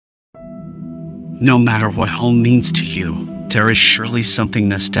No matter what home means to you, there is surely something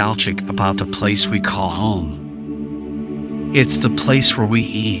nostalgic about the place we call home. It's the place where we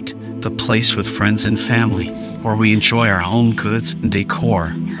eat, the place with friends and family, where we enjoy our home goods and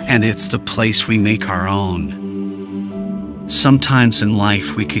decor, and it's the place we make our own. Sometimes in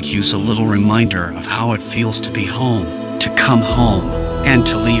life we could use a little reminder of how it feels to be home, to come home, and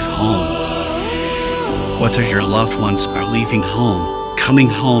to leave home. Whether your loved ones are leaving home, coming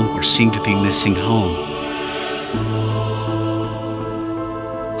home, or seem to be missing home.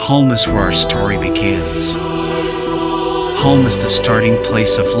 Home is where our story begins. Home is the starting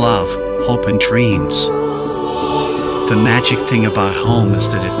place of love, hope, and dreams. The magic thing about home is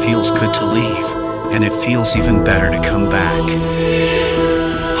that it feels good to leave, and it feels even better to come back.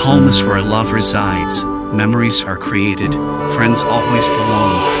 Home is where love resides, memories are created, friends always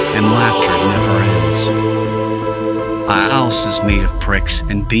belong, and laughter never ends. A house is made of bricks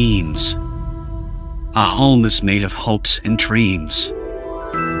and beams. A home is made of hopes and dreams.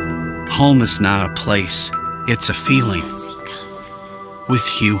 Home is not a place, it's a feeling. With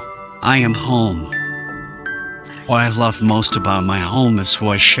you, I am home. What I love most about my home is who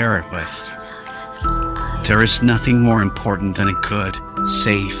I share it with. There is nothing more important than a good,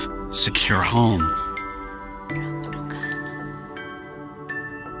 safe, secure home.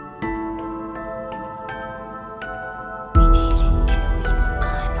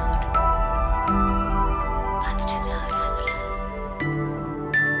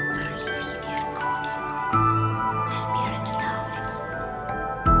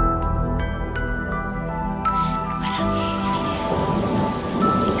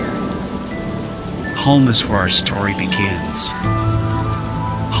 Home is where our story begins.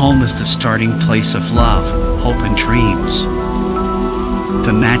 Home is the starting place of love, hope, and dreams.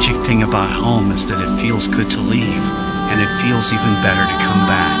 The magic thing about home is that it feels good to leave, and it feels even better to come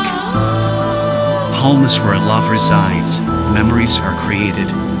back. Home is where love resides, memories are created,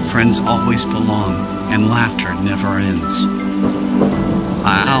 friends always belong, and laughter never ends.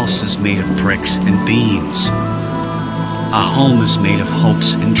 A house is made of bricks and beams. A home is made of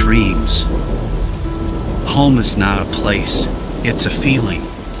hopes and dreams. Home is not a place, it's a feeling.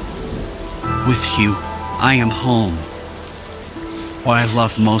 With you, I am home. What I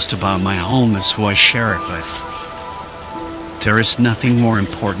love most about my home is who I share it with. There is nothing more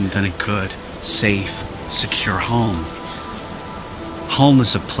important than a good, safe, secure home. Home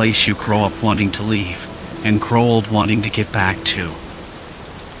is a place you grow up wanting to leave, and grow old wanting to get back to.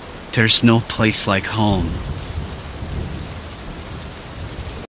 There's no place like home.